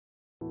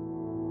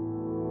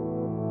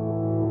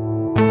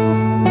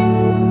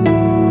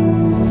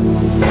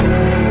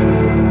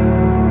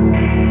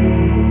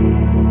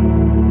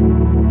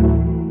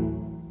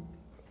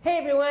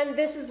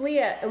this is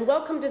Leah, and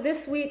welcome to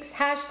this week's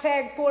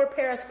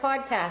 #4Paris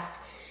podcast.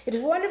 It is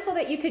wonderful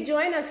that you could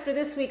join us for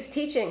this week's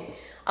teaching.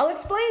 I'll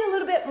explain a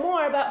little bit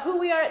more about who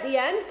we are at the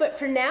end, but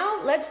for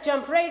now, let's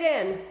jump right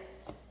in.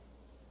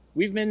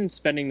 We've been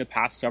spending the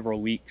past several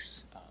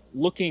weeks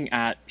looking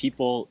at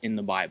people in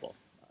the Bible,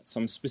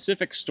 some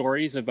specific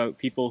stories about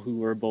people who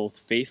were both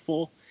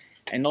faithful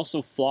and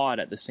also flawed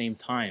at the same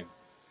time.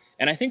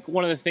 And I think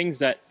one of the things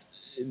that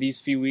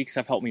these few weeks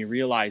have helped me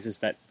realize is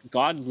that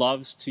God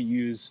loves to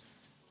use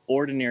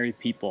ordinary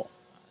people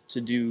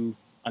to do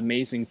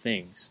amazing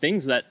things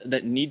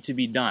that need to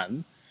be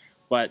done,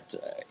 but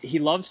he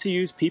loves to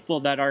use people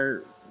that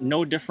are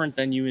no different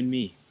than you and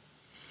me.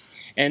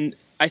 And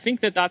I think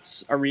that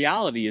that's a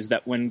reality, is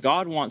that when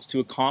God wants to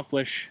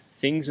accomplish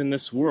things in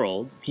this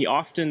world, he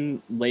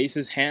often lays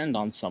his hand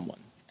on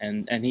someone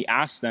and he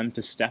asks them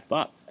to step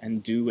up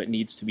and do what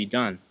needs to be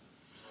done.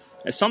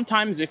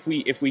 Sometimes if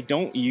we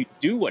don't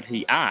do what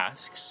he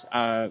asks,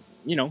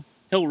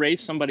 he'll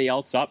raise somebody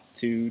else up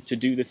to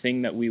do the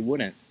thing that we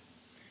wouldn't.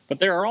 But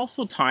there are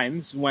also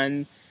times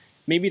when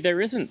maybe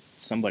there isn't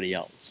somebody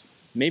else.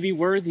 Maybe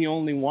we're the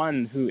only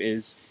one who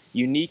is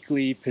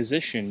uniquely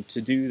positioned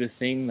to do the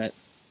thing that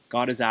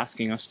God is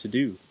asking us to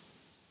do.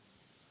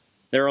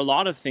 There are a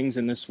lot of things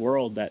in this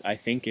world that I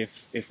think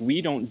if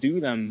we don't do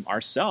them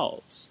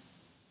ourselves,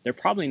 they're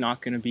probably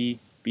not going to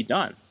be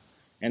done.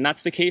 And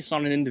that's the case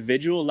on an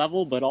individual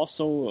level, but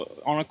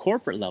also on a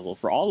corporate level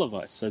for all of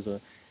us as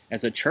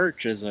a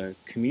church, as a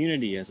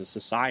community, as a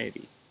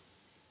society.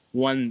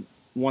 One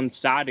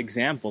sad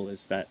example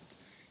is that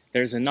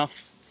there's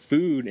enough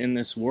food in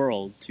this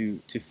world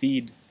to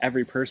feed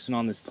every person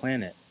on this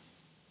planet.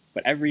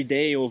 But every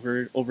day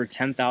over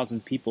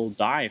 10,000 people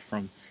die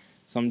from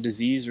some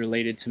disease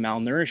related to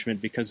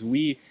malnourishment because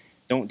we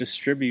don't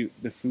distribute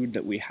the food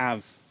that we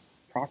have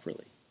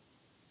properly.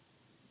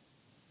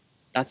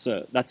 That's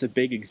a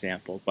big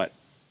example, but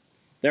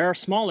there are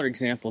smaller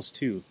examples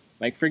too.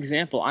 Like, for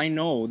example, I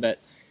know that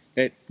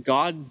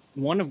God,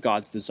 one of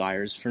God's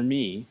desires for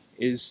me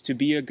is to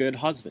be a good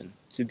husband,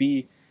 to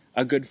be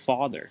a good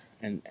father,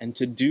 and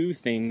to do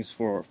things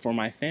for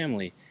my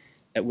family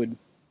that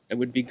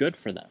would be good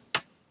for them.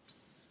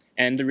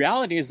 And the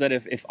reality is that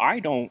if I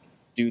don't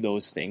do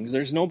those things,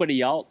 there's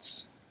nobody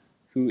else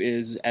who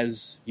is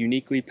as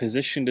uniquely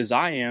positioned as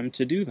I am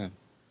to do them.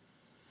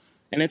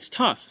 And it's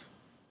tough.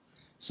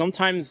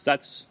 Sometimes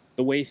that's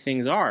the way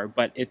things are,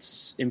 but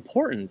it's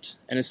important,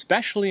 and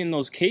especially in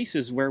those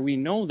cases where we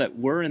know that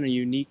we're in a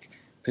unique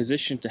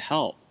position to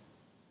help.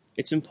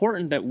 It's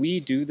important that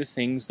we do the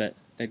things that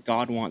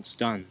God wants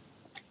done,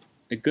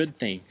 the good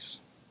things.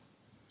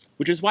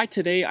 Which is why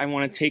today I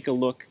want to take a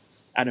look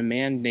at a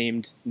man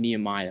named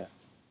Nehemiah.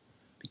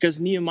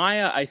 Because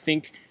Nehemiah, I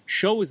think,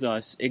 shows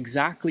us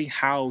exactly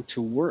how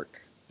to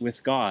work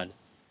with God,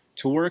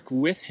 to work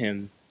with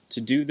him to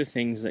do the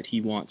things that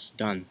he wants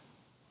done.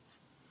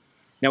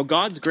 Now,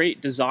 God's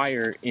great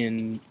desire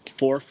in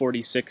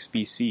 446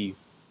 BC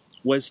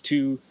was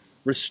to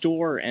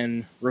restore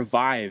and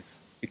revive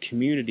the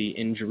community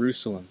in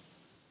Jerusalem.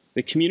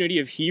 The community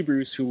of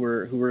Hebrews who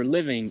were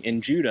living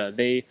in Judah,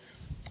 they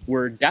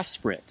were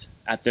desperate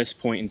at this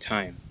point in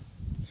time.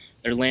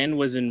 Their land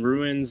was in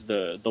ruins,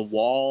 the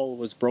wall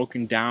was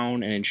broken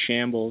down and in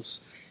shambles.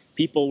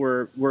 People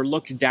were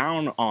looked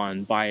down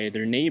on by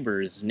their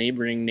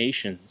neighboring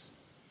nations.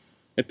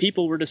 The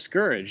people were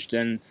discouraged,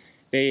 and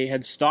they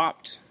had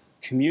stopped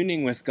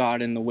communing with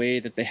God in the way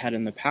that they had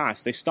in the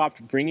past. They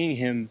stopped bringing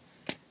him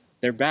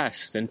their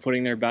best and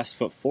putting their best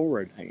foot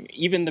forward.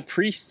 Even the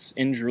priests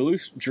in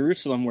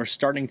Jerusalem were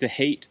starting to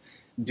hate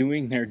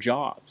doing their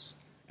jobs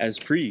as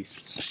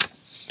priests.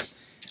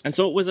 And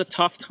so it was a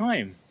tough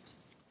time.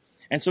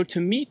 And so to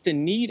meet the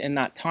need in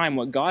that time,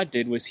 what God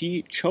did was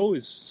he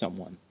chose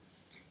someone.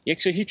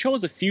 He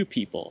chose a few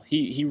people.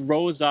 He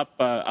rose up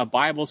a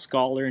Bible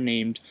scholar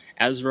named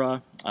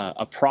Ezra,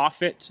 a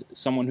prophet,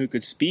 someone who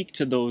could speak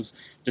to those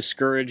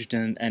discouraged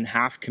and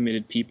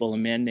half-committed people, a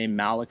man named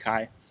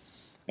Malachi.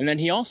 And then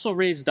he also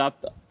raised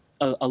up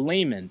a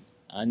layman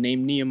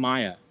named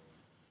Nehemiah.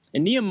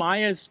 And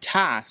Nehemiah's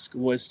task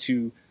was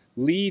to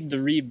lead the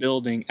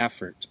rebuilding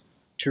effort,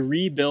 to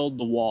rebuild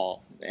the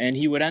wall. And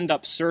he would end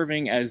up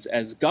serving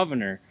as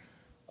governor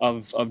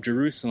of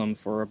Jerusalem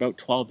for about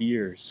 12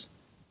 years.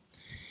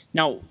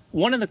 Now,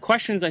 one of the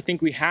questions I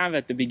think we have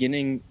at the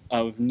beginning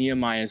of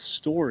Nehemiah's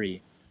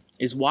story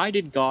is, why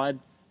did God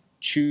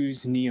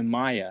choose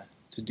Nehemiah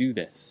to do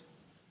this?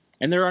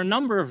 And there are a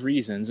number of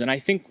reasons, and I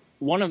think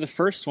one of the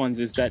first ones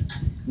is that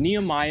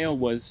Nehemiah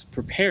was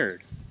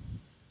prepared.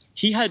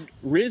 He had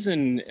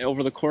risen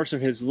over the course of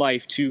his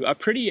life to a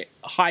pretty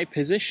high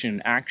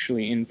position,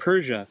 actually, in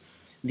Persia,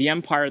 the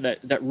empire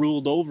that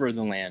ruled over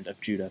the land of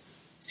Judah.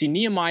 See,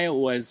 Nehemiah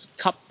was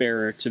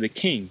cupbearer to the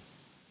king.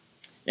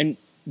 And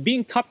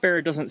being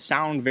cupbearer doesn't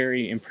sound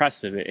very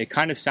impressive. It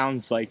kind of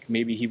sounds like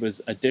maybe he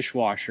was a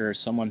dishwasher or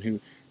someone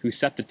who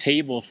set the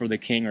table for the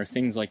king or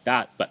things like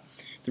that. But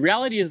the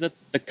reality is that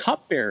the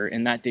cupbearer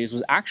in that days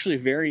was actually a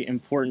very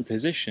important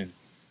position.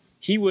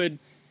 He would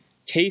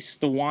taste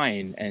the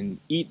wine and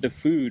eat the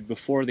food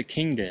before the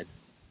king did.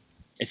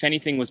 If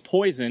anything was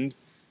poisoned,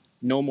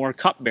 no more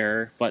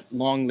cupbearer, but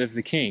long live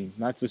the king.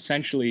 That's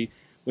essentially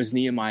was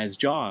Nehemiah's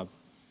job.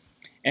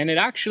 And it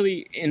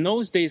actually, in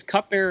those days,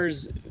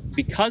 cupbearers,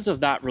 because of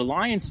that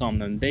reliance on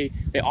them, they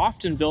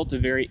often built a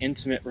very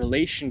intimate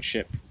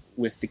relationship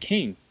with the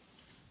king.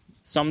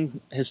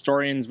 Some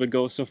historians would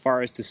go so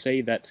far as to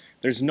say that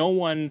there's no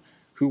one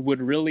who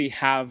would really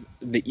have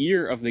the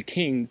ear of the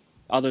king,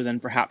 other than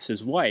perhaps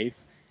his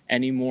wife,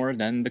 any more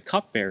than the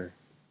cupbearer.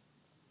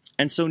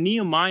 And so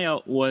Nehemiah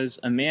was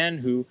a man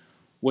who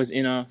was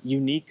in a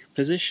unique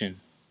position.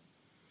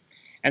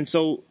 And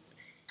so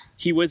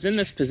he was in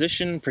this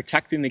position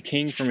protecting the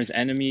king from his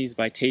enemies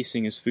by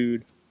tasting his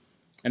food.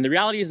 And the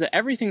reality is that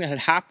everything that had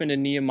happened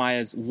in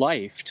Nehemiah's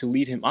life to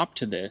lead him up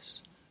to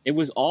this, it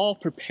was all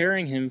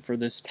preparing him for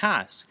this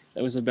task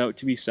that was about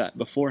to be set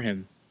before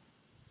him.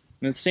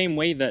 In the same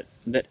way that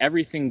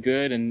everything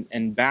good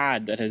and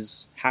bad that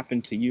has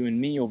happened to you and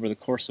me over the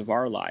course of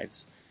our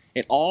lives,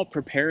 it all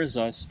prepares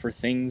us for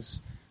things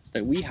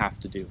that we have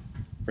to do,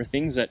 for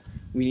things that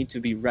we need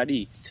to be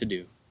ready to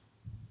do.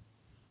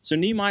 So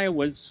Nehemiah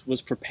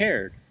was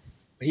prepared,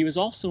 but he was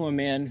also a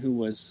man who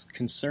was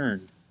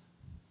concerned.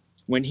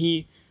 When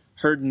he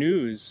heard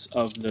news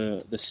of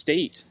the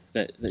state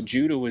that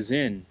Judah was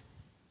in,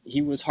 he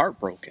was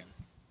heartbroken.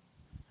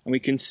 And we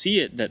can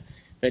see it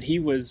that he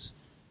was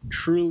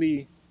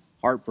truly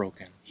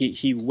heartbroken.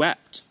 He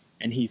wept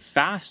and he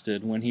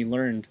fasted when he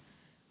learned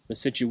the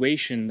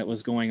situation that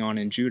was going on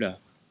in Judah.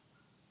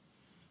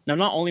 Now,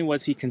 not only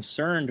was he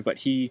concerned, but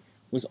he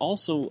was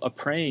also a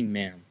praying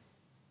man.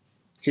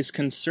 His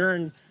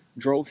concern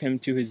drove him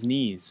to his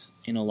knees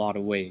in a lot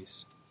of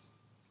ways.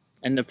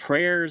 And the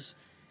prayers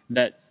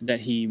that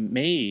he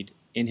made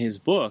in his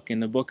book,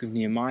 in the book of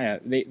Nehemiah,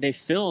 they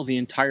fill the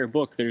entire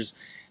book.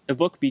 The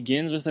book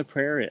begins with a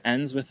prayer, it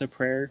ends with a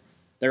prayer.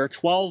 There are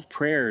 12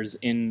 prayers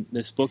in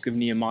this book of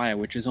Nehemiah,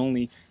 which is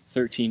only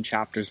 13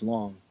 chapters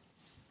long.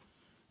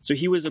 So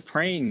he was a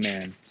praying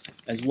man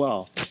as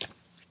well.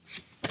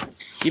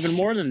 Even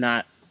more than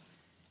that,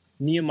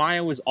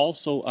 Nehemiah was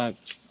also a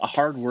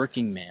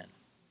hard-working man.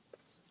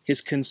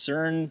 His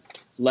concern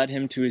led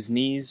him to his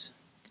knees,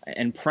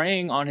 and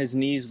praying on his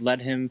knees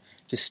led him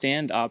to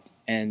stand up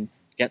and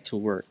get to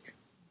work.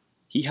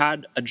 He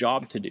had a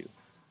job to do.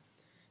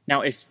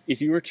 Now, if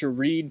you were to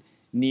read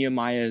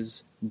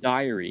Nehemiah's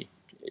diary,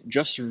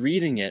 just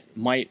reading it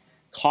might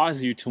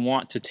cause you to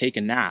want to take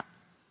a nap,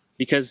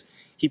 because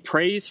he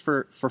prays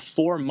for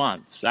 4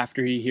 months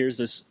after he hears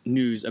this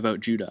news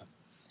about Judah.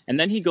 And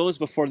then he goes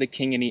before the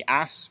king and he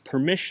asks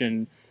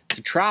permission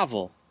to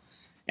travel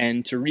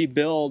and to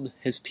rebuild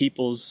his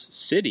people's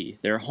city,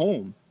 their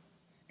home.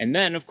 And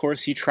then, of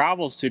course, he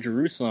travels to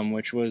Jerusalem,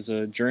 which was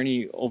a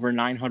journey over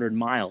 900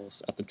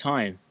 miles at the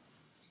time.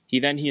 He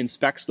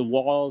inspects the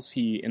walls,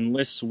 he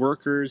enlists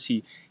workers,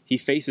 he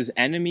faces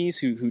enemies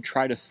who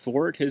try to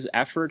thwart his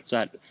efforts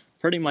at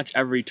pretty much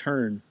every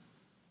turn.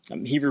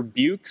 He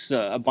rebukes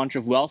a bunch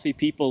of wealthy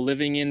people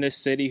living in this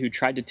city who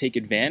tried to take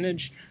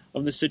advantage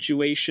of the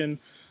situation.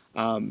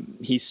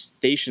 He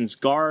stations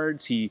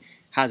guards, he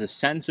has a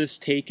census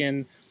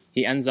taken.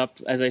 He ends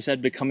up, as I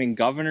said, becoming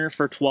governor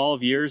for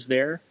 12 years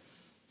there.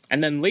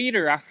 And then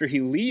later, after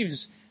he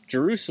leaves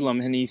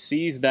Jerusalem and he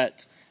sees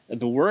that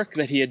the work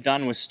that he had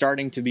done was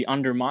starting to be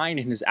undermined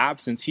in his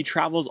absence, he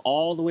travels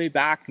all the way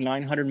back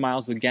 900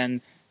 miles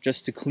again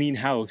just to clean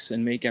house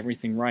and make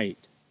everything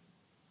right.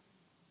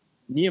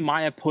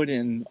 Nehemiah put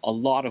in a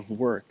lot of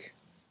work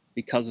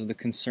because of the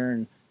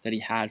concern that he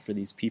had for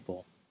these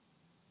people.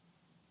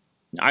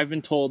 Now, I've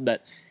been told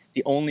that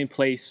the only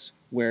place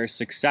where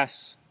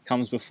success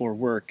comes before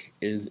work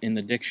is in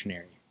the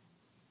dictionary.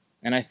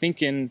 And I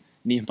think in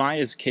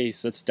Nehemiah's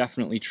case, that's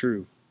definitely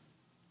true.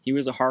 He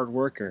was a hard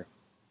worker.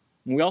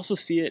 And we also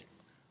see it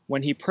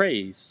when he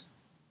prays.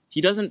 He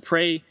doesn't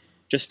pray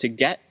just to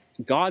get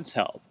God's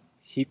help.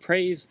 He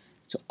prays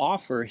to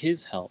offer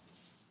his help.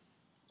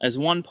 As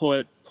one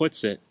poet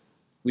puts it,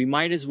 we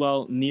might as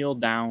well kneel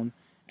down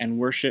and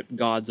worship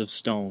gods of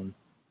stone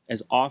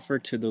as offer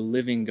to the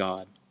living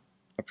God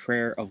a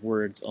prayer of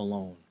words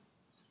alone.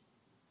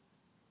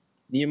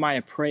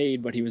 Nehemiah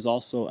prayed, but he was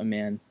also a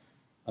man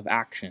of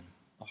action,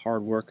 a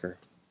hard worker.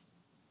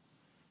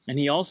 And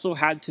he also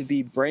had to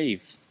be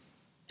brave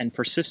and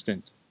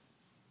persistent.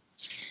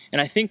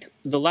 And I think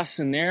the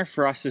lesson there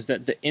for us is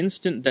that the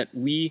instant that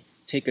we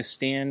take a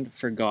stand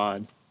for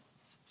God,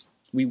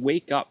 we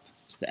wake up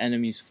the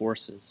enemy's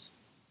forces.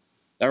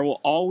 There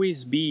will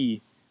always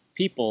be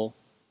people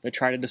that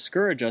try to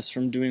discourage us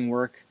from doing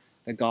work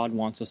that God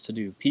wants us to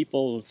do.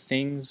 People of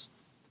things.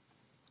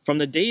 From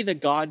the day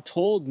that God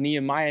told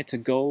Nehemiah to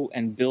go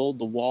and build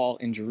the wall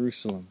in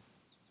Jerusalem,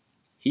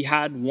 he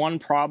had one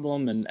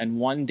problem and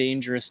one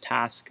dangerous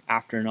task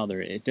after another.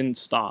 It didn't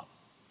stop.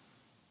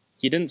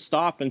 He didn't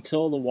stop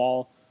until the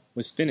wall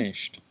was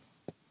finished.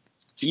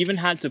 He even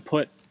had to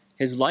put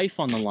his life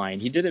on the line.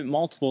 He did it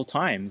multiple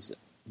times.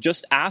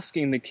 Just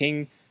asking the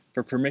king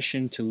for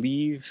permission to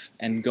leave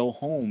and go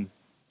home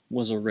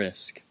was a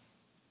risk.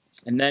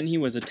 And then he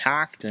was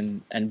attacked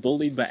and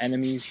bullied by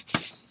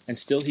enemies, and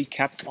still he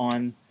kept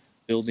on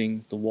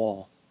building the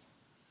wall.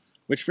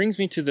 Which brings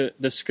me to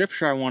the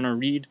scripture I want to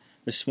read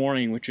this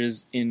morning, which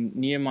is in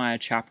Nehemiah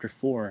chapter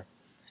 4.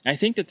 And I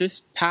think that this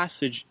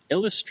passage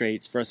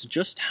illustrates for us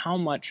just how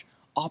much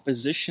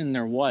opposition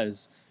there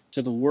was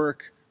to the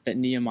work that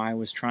Nehemiah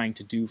was trying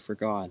to do for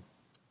God.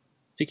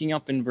 Picking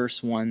up in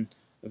verse 1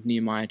 of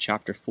Nehemiah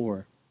chapter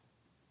 4.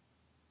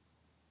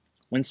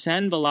 When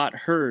Sanballat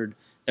heard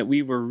that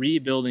we were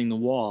rebuilding the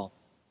wall,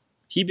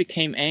 he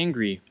became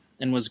angry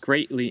and was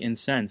greatly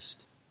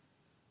incensed.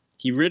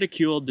 He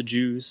ridiculed the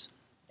Jews,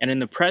 and in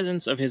the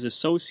presence of his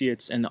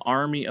associates and the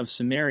army of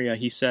Samaria,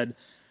 he said,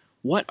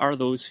 "What are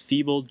those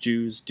feeble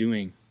Jews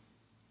doing?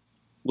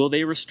 Will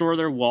they restore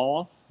their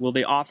wall? Will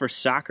they offer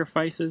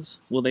sacrifices?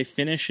 Will they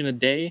finish in a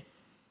day?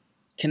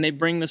 Can they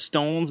bring the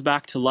stones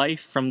back to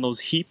life from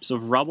those heaps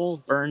of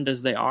rubble, burned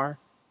as they are?"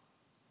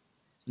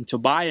 And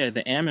Tobiah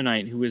the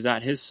Ammonite, who was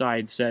at his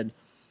side, said,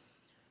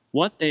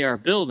 "What they are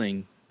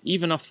building,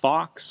 even a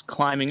fox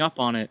climbing up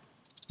on it,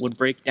 would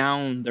break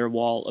down their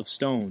wall of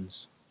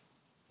stones."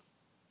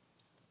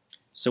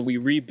 So we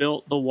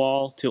rebuilt the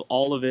wall till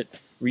all of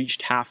it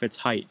reached half its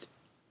height,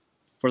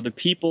 for the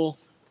people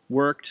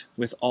worked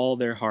with all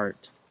their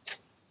heart.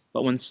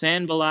 But when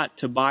Sanballat,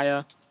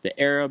 Tobiah, the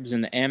Arabs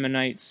and the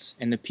Ammonites,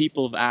 and the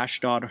people of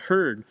Ashdod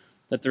heard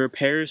that the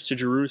repairs to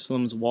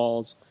Jerusalem's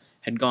walls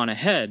had gone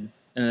ahead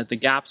and that the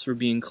gaps were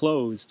being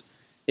closed,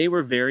 they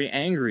were very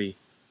angry.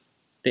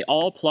 They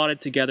all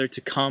plotted together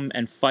to come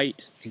and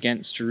fight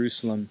against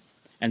Jerusalem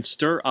and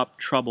stir up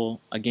trouble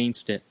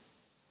against it.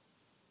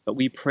 But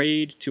we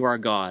prayed to our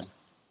God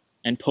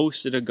and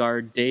posted a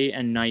guard day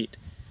and night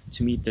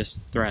to meet this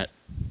threat.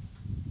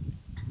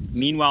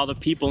 Meanwhile, the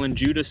people in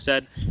Judah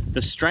said,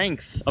 "The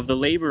strength of the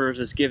laborers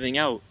is giving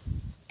out,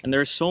 and there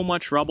is so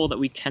much rubble that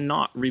we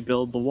cannot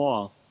rebuild the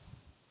wall."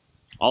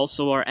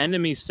 Also our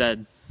enemies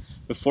said,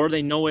 "Before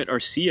they know it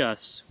or see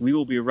us, we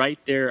will be right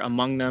there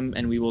among them,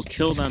 and we will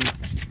kill them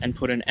and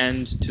put an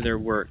end to their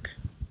work."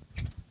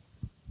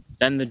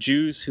 Then the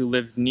Jews who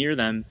lived near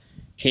them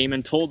came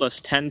and told us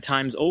 10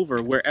 times over,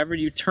 "Wherever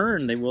you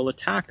turn, they will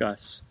attack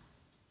us."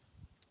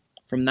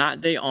 From that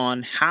day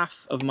on,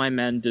 half of my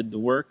men did the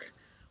work,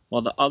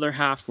 while the other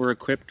half were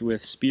equipped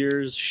with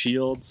spears,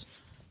 shields,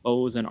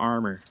 bows, and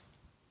armor.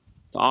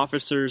 The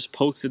officers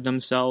posted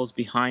themselves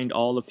behind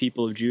all the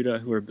people of Judah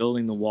who were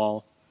building the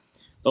wall.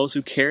 Those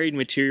who carried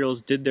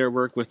materials did their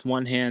work with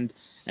one hand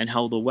and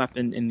held a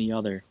weapon in the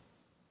other.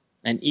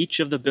 And each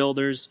of the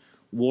builders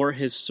wore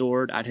his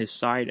sword at his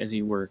side as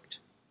he worked.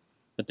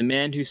 But the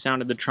man who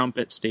sounded the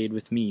trumpet stayed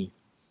with me.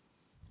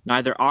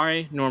 Neither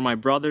I, nor my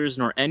brothers,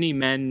 nor any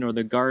men, nor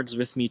the guards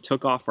with me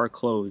took off our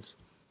clothes.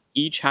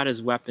 Each had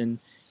his weapon,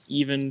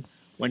 even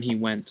when he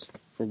went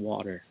for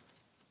water.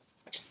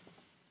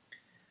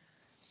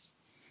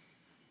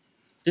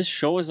 This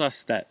shows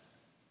us that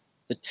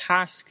the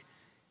task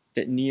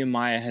that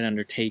Nehemiah had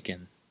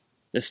undertaken,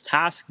 this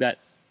task that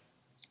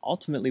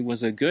ultimately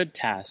was a good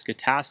task, a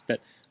task that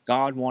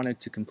God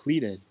wanted to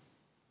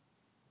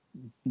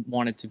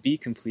be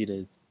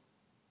completed.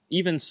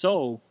 Even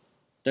so,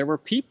 there were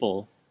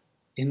people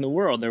in the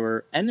world, there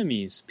were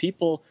enemies,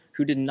 people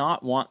who did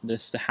not want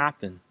this to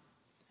happen.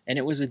 And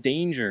it was a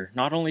danger,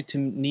 not only to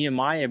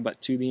Nehemiah,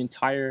 but to the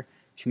entire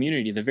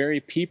community, the very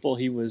people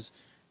he was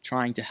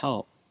trying to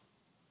help.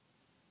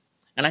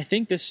 And I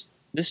think this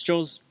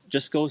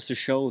just goes to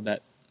show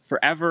that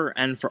forever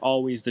and for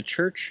always, the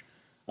church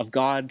of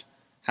God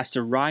has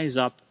to rise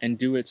up and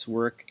do its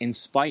work in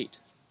spite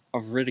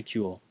of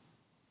ridicule.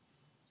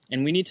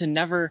 And we need to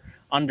never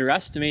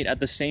underestimate at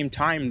the same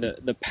time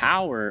the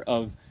power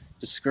of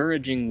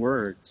discouraging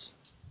words.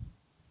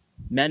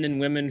 Men and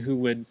women who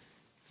would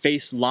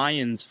face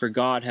lions for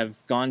God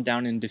have gone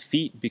down in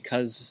defeat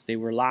because they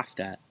were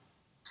laughed at.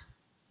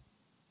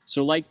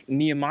 So like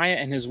Nehemiah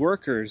and his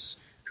workers,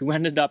 who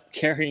ended up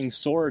carrying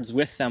swords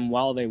with them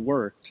while they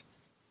worked,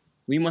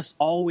 we must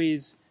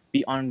always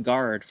be on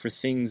guard for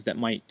things that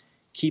might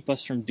keep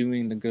us from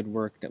doing the good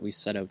work that we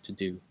set out to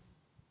do.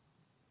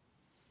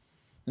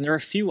 And there are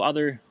a few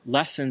other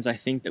lessons I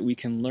think that we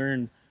can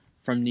learn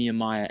from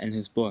Nehemiah and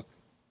his book.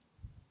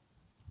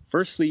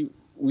 Firstly,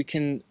 we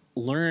can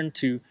learn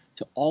to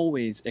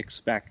always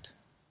expect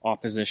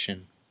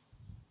opposition.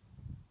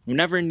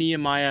 Whenever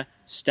Nehemiah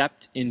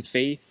stepped in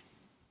faith,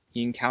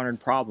 he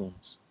encountered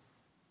problems.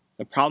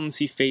 The problems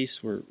he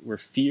faced were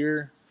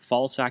fear,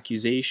 false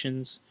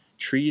accusations,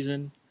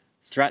 treason,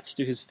 threats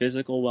to his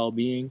physical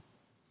well-being,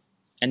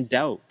 and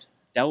doubt.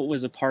 Doubt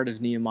was a part of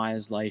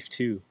Nehemiah's life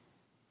too.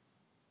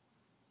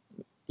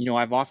 You know,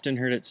 I've often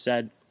heard it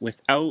said,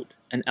 without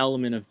an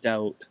element of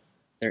doubt,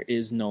 there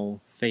is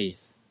no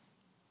faith.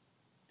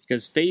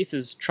 Because faith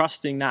is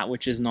trusting that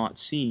which is not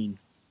seen.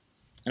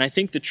 And I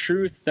think the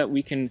truth that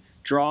we can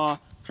draw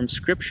from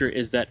Scripture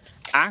is that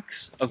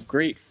acts of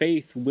great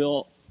faith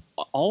will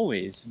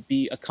always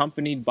be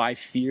accompanied by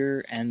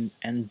fear and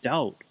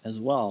doubt as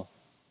well.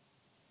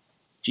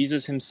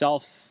 Jesus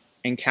himself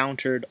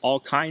encountered all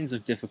kinds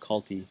of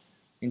difficulty,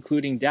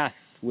 including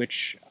death,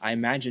 which I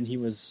imagine he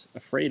was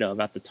afraid of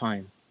at the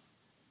time.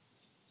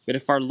 But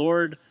if our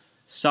Lord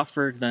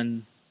suffered,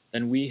 then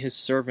we, his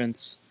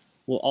servants,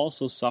 will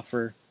also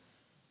suffer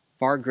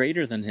far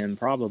greater than him,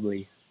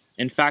 probably.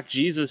 In fact,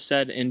 Jesus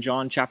said in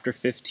John chapter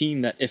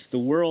 15 that if the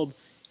world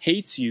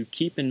hates you,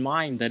 keep in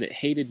mind that it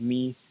hated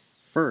me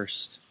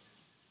first.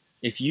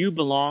 If you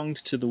belonged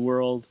to the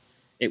world,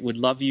 it would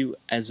love you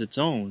as its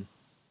own.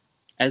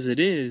 As it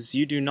is,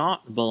 you do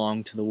not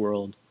belong to the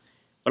world,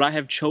 but I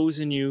have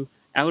chosen you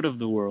out of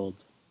the world.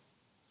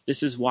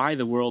 This is why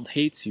the world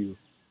hates you.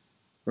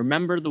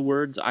 Remember the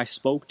words I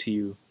spoke to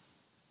you.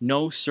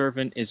 No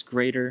servant is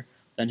greater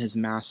than his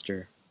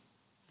master.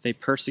 If they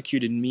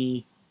persecuted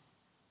me,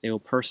 they will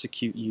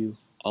persecute you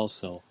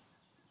also.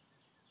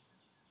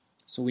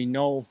 So we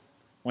know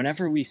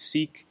whenever we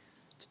seek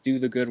to do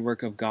the good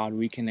work of God,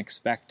 we can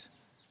expect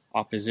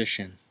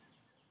opposition.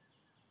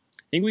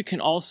 I think we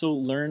can also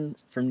learn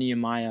from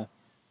Nehemiah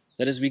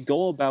that as we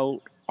go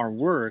about our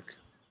work,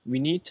 we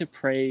need to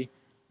pray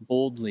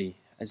boldly,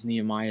 as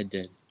Nehemiah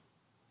did.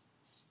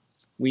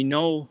 We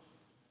know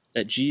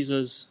that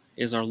Jesus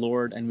is our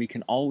Lord, and we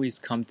can always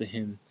come to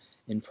him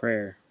in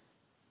prayer.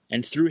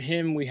 And through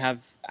him, we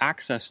have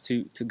access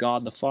to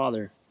God the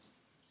Father.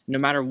 No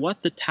matter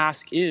what the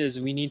task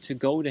is, we need to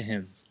go to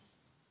him,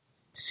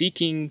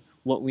 seeking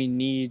what we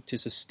need to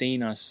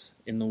sustain us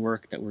in the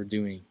work that we're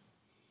doing.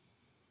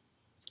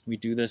 We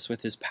do this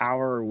with his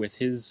power or with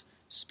his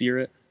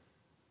spirit.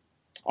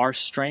 Our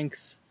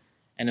strength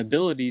and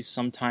abilities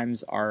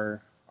sometimes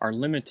are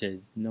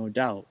limited, no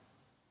doubt,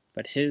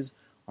 but his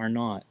are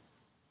not.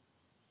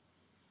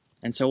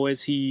 And so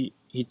as he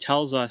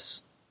tells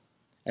us,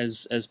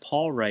 as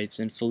Paul writes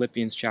in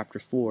Philippians chapter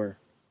 4,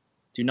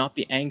 do not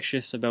be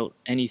anxious about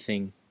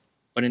anything,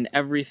 but in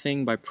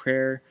everything by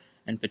prayer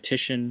and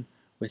petition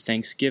with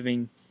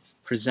thanksgiving,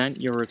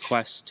 present your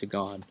requests to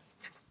God.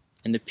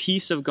 And the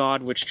peace of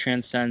God, which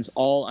transcends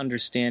all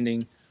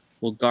understanding,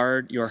 will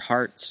guard your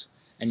hearts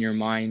and your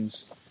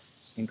minds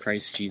in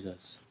Christ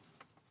Jesus.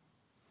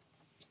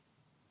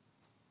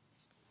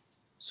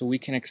 So we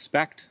can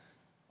expect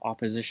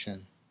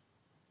opposition.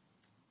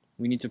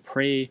 We need to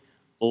pray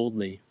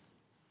boldly.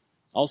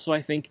 Also,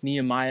 I think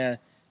Nehemiah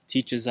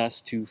teaches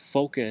us to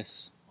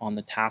focus on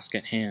the task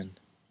at hand.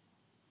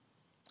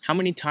 How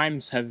many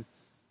times have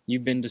you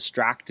been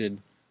distracted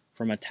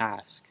from a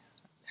task?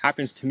 It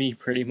happens to me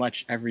pretty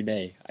much every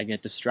day. I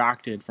get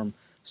distracted from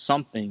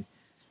something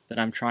that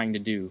I'm trying to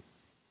do.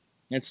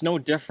 It's no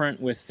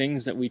different with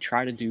things that we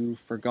try to do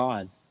for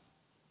God.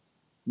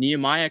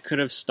 Nehemiah could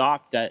have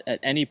stopped at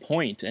any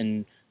point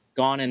and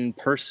gone and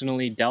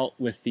personally dealt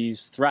with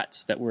these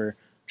threats that were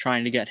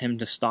trying to get him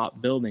to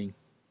stop building.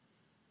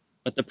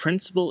 But the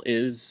principle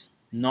is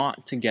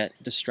not to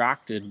get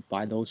distracted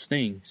by those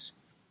things.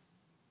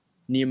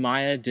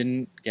 Nehemiah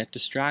didn't get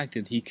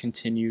distracted. He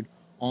continued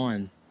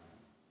on.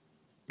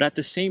 But at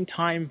the same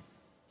time,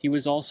 he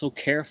was also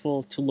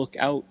careful to look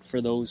out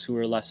for those who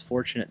were less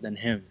fortunate than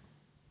him.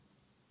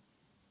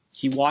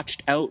 He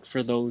watched out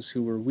for those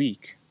who were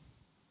weak.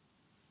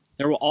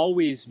 There will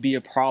always be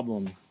a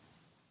problem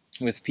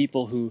with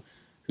people who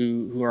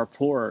are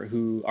poor,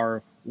 who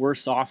are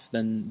worse off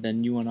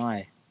than you and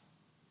I.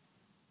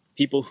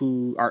 People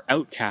who are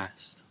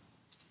outcast.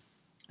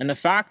 And the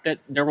fact that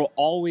there will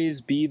always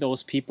be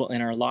those people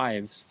in our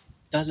lives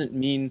doesn't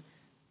mean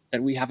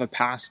that we have a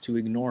pass to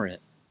ignore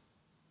it.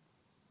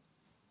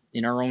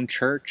 In our own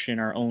church, in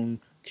our own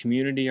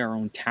community, our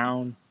own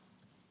town,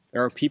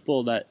 there are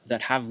people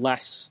that have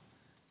less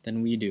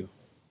than we do.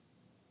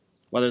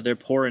 Whether they're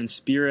poor in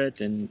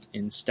spirit and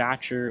in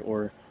stature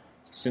or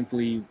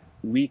simply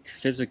weak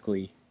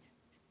physically,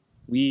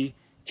 we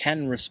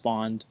can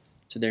respond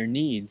to their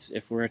needs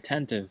if we're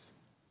attentive.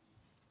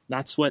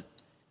 That's what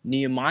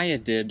Nehemiah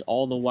did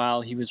all the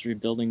while he was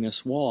rebuilding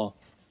this wall.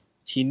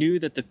 He knew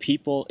that the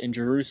people in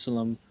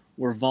Jerusalem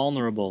were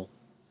vulnerable,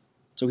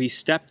 so he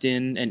stepped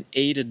in and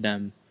aided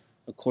them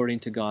according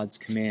to God's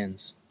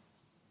commands.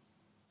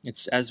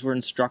 It's as we're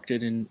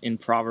instructed in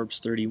Proverbs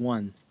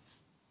 31.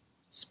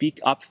 Speak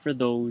up for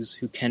those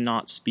who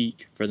cannot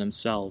speak for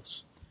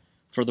themselves,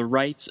 for the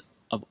rights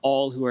of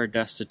all who are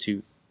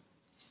destitute.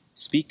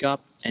 Speak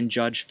up and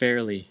judge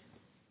fairly.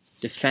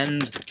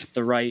 Defend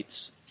the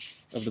rights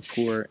of the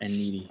poor and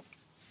needy.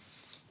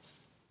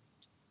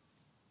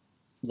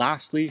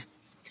 Lastly,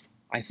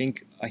 I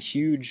think a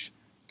huge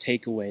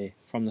takeaway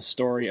from the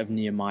story of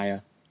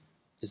Nehemiah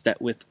is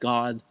that with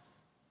God,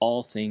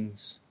 all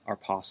things are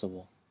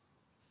possible.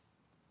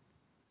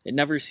 It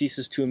never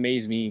ceases to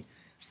amaze me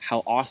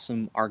how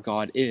awesome our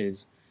God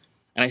is.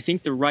 And I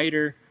think the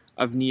writer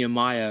of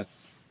Nehemiah,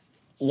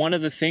 one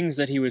of the things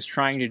that he was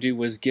trying to do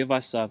was give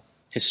us a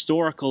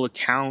historical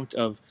account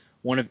of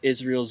one of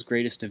Israel's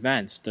greatest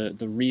events, the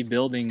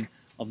rebuilding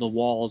of the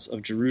walls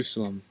of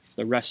Jerusalem,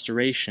 the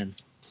restoration.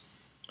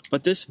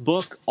 But this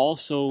book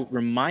also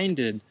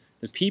reminded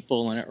the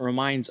people, and it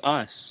reminds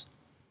us,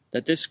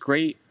 that this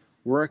great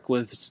work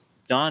was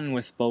done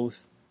with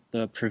both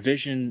the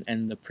provision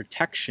and the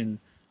protection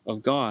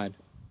of God.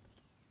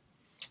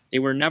 They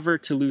were never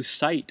to lose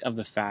sight of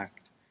the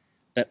fact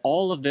that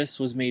all of this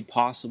was made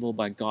possible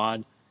by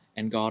God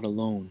and God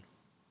alone.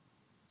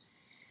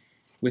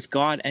 With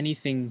God,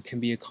 anything can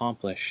be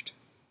accomplished.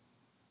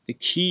 The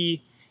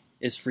key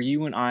is for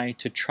you and I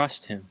to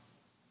trust him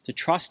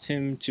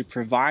to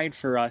provide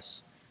for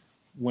us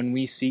when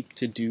we seek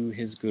to do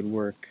his good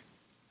work.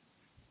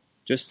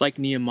 Just like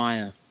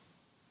Nehemiah,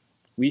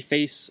 we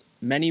face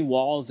many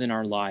walls in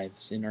our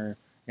lives, in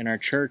our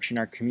church, in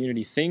our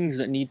community, things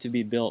that need to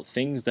be built,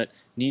 things that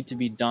need to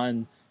be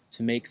done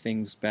to make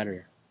things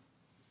better.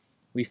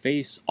 We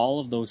face all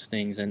of those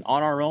things, and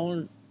on our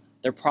own,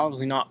 they're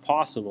probably not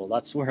possible.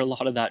 That's where a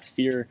lot of that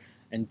fear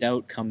and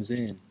doubt comes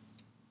in.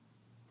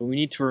 But we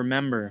need to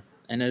remember,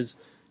 and as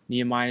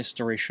Nehemiah's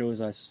story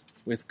shows us,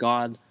 with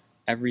God,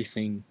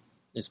 everything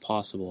is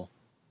possible.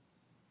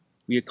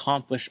 We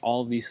accomplish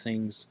all of these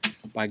things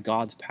by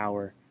God's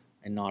power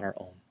and not our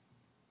own.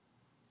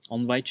 I'll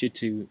invite you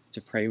to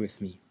pray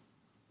with me.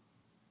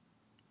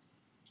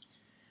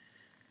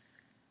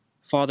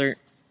 Father,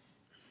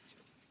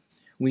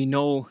 we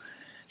know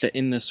that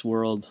in this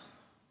world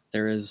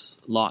there is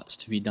lots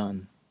to be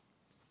done.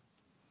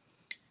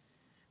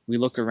 We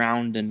look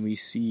around and we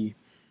see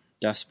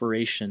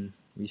desperation,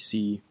 we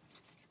see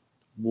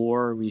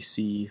war, we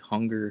see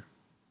hunger,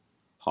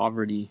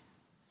 poverty,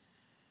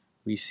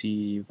 we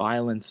see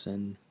violence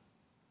and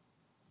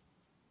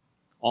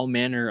all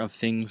manner of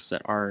things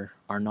that are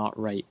not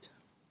right.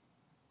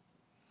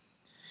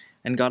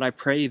 And God, I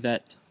pray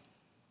that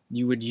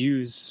you would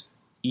use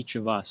each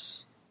of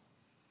us.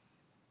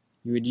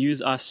 You would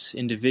use us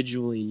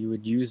individually. You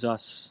would use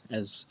us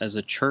as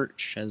a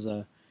church, as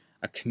a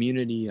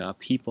community, a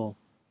people.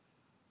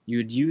 You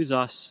would use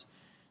us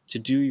to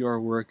do your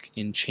work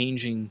in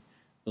changing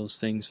those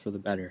things for the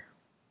better.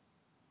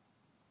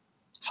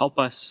 Help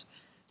us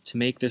to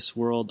make this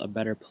world a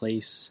better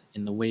place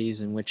in the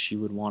ways in which you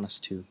would want us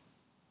to.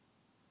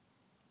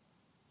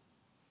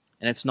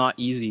 And it's not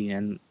easy,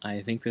 and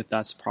I think that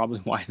that's probably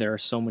why there are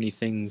so many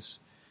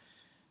things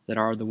that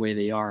are the way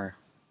they are.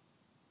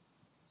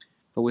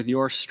 But with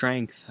your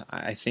strength,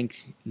 I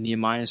think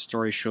Nehemiah's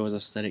story shows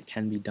us that it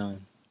can be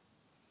done.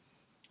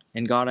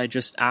 And God, I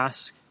just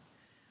ask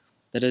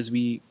that as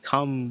we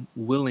come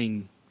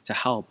willing to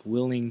help,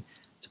 willing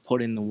to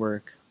put in the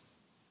work,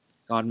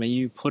 God, may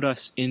you put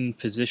us in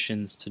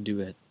positions to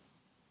do it.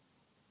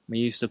 May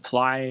you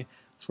supply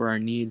for our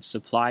needs,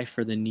 supply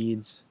for the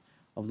needs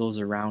of those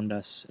around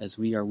us as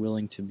we are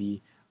willing to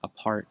be a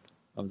part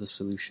of the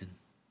solution.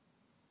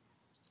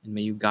 And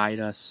may you guide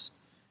us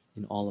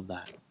in all of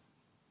that.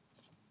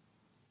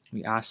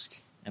 We ask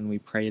and we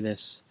pray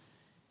this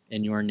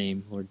in your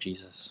name, Lord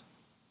Jesus.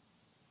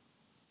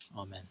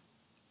 Amen.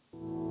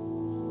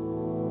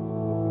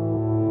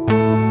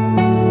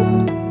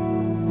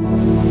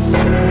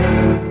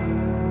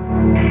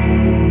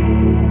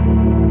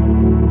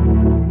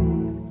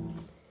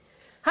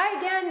 Hi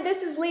again,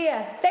 this is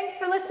Leah. Thanks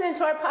for listening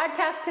to our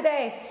podcast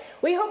today.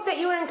 We hope that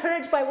you were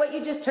encouraged by what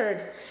you just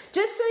heard.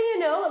 Just so you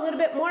know a little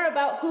bit more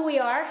about who we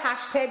are,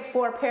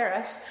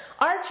 #4Paris,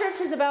 our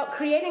church is about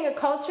creating a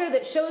culture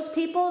that shows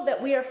people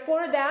that we are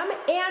for them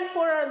and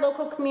for our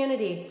local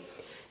community.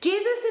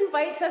 Jesus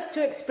invites us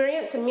to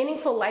experience a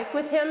meaningful life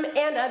with him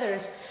and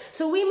others.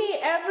 So we meet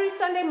every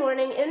Sunday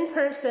morning in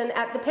person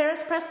at the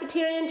Paris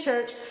Presbyterian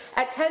Church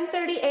at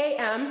 10:30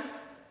 a.m.,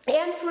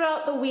 and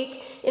throughout the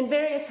week in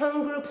various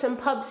home groups and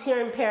pubs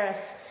here in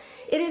Paris.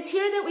 It is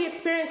here that we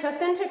experience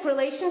authentic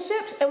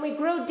relationships and we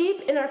grow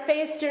deep in our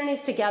faith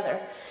journeys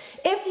together.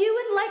 If you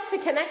would like to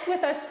connect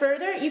with us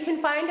further, you can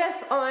find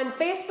us on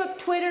Facebook,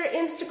 Twitter,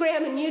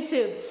 Instagram, and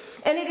YouTube.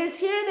 And it is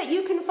here that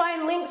you can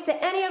find links to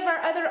any of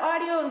our other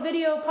audio and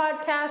video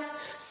podcasts,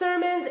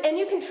 sermons, and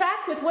you can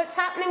track with what's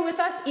happening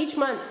with us each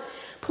month.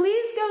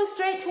 Please go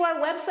straight to our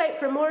website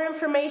for more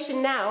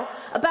information now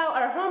about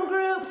our home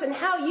groups and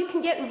how you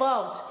can get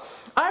involved.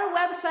 Our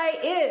website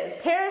is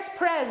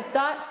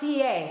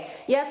parispresb.ca.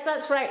 Yes,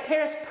 that's right,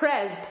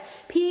 parispresb,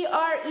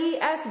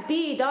 Presb.ca.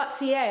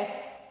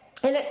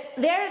 And it's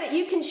there that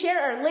you can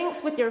share our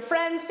links with your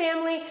friends,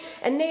 family,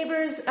 and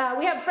neighbors.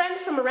 We have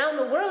friends from around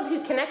the world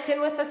who connect in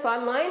with us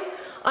online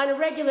on a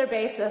regular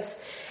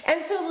basis.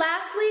 And so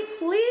lastly,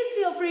 please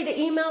feel free to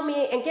email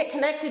me and get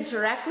connected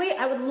directly.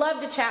 I would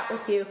love to chat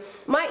with you.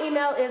 My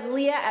email is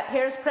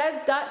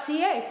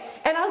leah@parispresb.ca,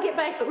 and I'll get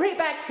right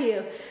back to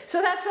you.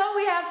 So that's all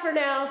we have for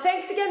now.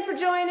 Thanks again for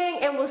joining,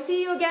 and we'll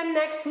see you again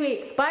next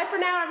week. Bye for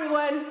now,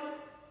 everyone.